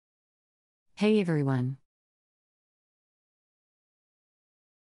Hey everyone!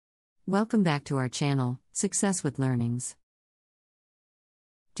 Welcome back to our channel, Success with Learnings.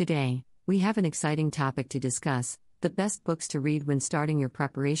 Today, we have an exciting topic to discuss: the best books to read when starting your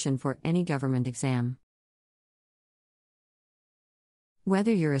preparation for any government exam.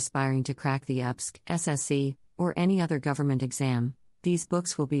 Whether you're aspiring to crack the BASISC, SSC, or any other government exam, these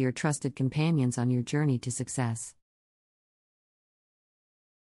books will be your trusted companions on your journey to success.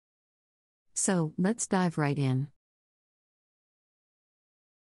 So, let's dive right in.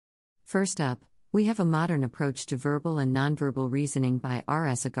 First up, we have A Modern Approach to Verbal and Nonverbal Reasoning by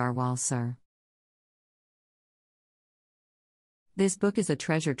R.S. Agarwal, Sir. This book is a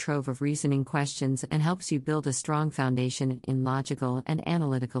treasure trove of reasoning questions and helps you build a strong foundation in logical and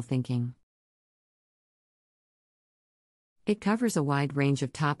analytical thinking. It covers a wide range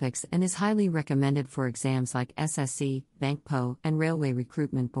of topics and is highly recommended for exams like SSC, Bank PO, and Railway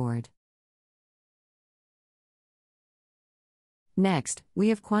Recruitment Board. Next, we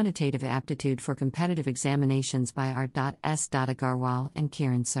have Quantitative Aptitude for Competitive Examinations by R.S. Agarwal and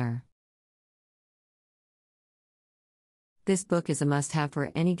Kiran, Sir. This book is a must-have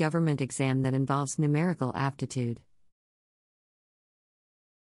for any government exam that involves numerical aptitude.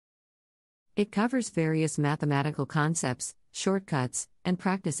 It covers various mathematical concepts, shortcuts, and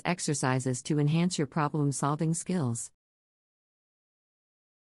practice exercises to enhance your problem-solving skills.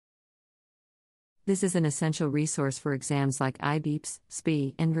 This is an essential resource for exams like IBEEPS,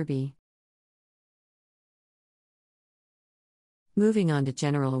 SPI, and RBI. Moving on to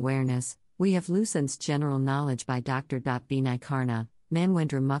general awareness, we have Lucent's General Knowledge by Dr. Vinay Karna,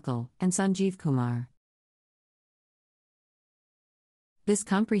 Manwendra Mukkal, and Sanjeev Kumar. This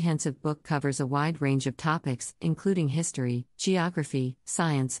comprehensive book covers a wide range of topics, including history, geography,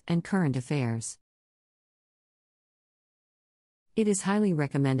 science, and current affairs. It is highly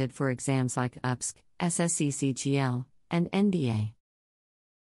recommended for exams like UPSC, SSC CGL, and NDA.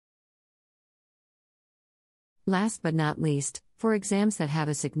 Last but not least, for exams that have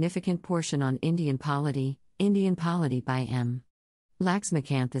a significant portion on Indian polity by M.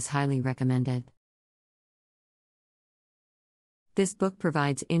 Laxmikanth is highly recommended. This book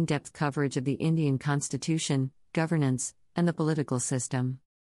provides in-depth coverage of the Indian constitution, governance, and the political system.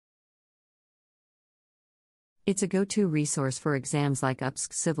 It's a go-to resource for exams like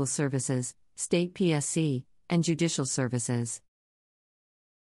UPSC Civil Services, State PSC, and Judicial Services.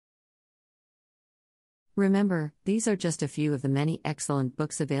 Remember, these are just a few of the many excellent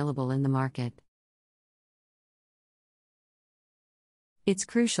books available in the market. It's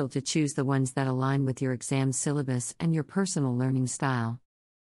crucial to choose the ones that align with your exam syllabus and your personal learning style.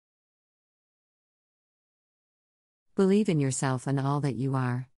 Believe in yourself and all that you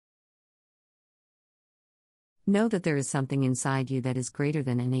are. Know that there is something inside you that is greater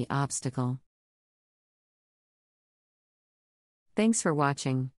than any obstacle. Thanks for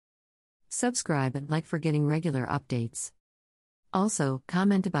watching. Subscribe and like for getting regular updates. Also,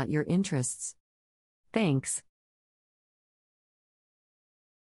 comment about your interests. Thanks.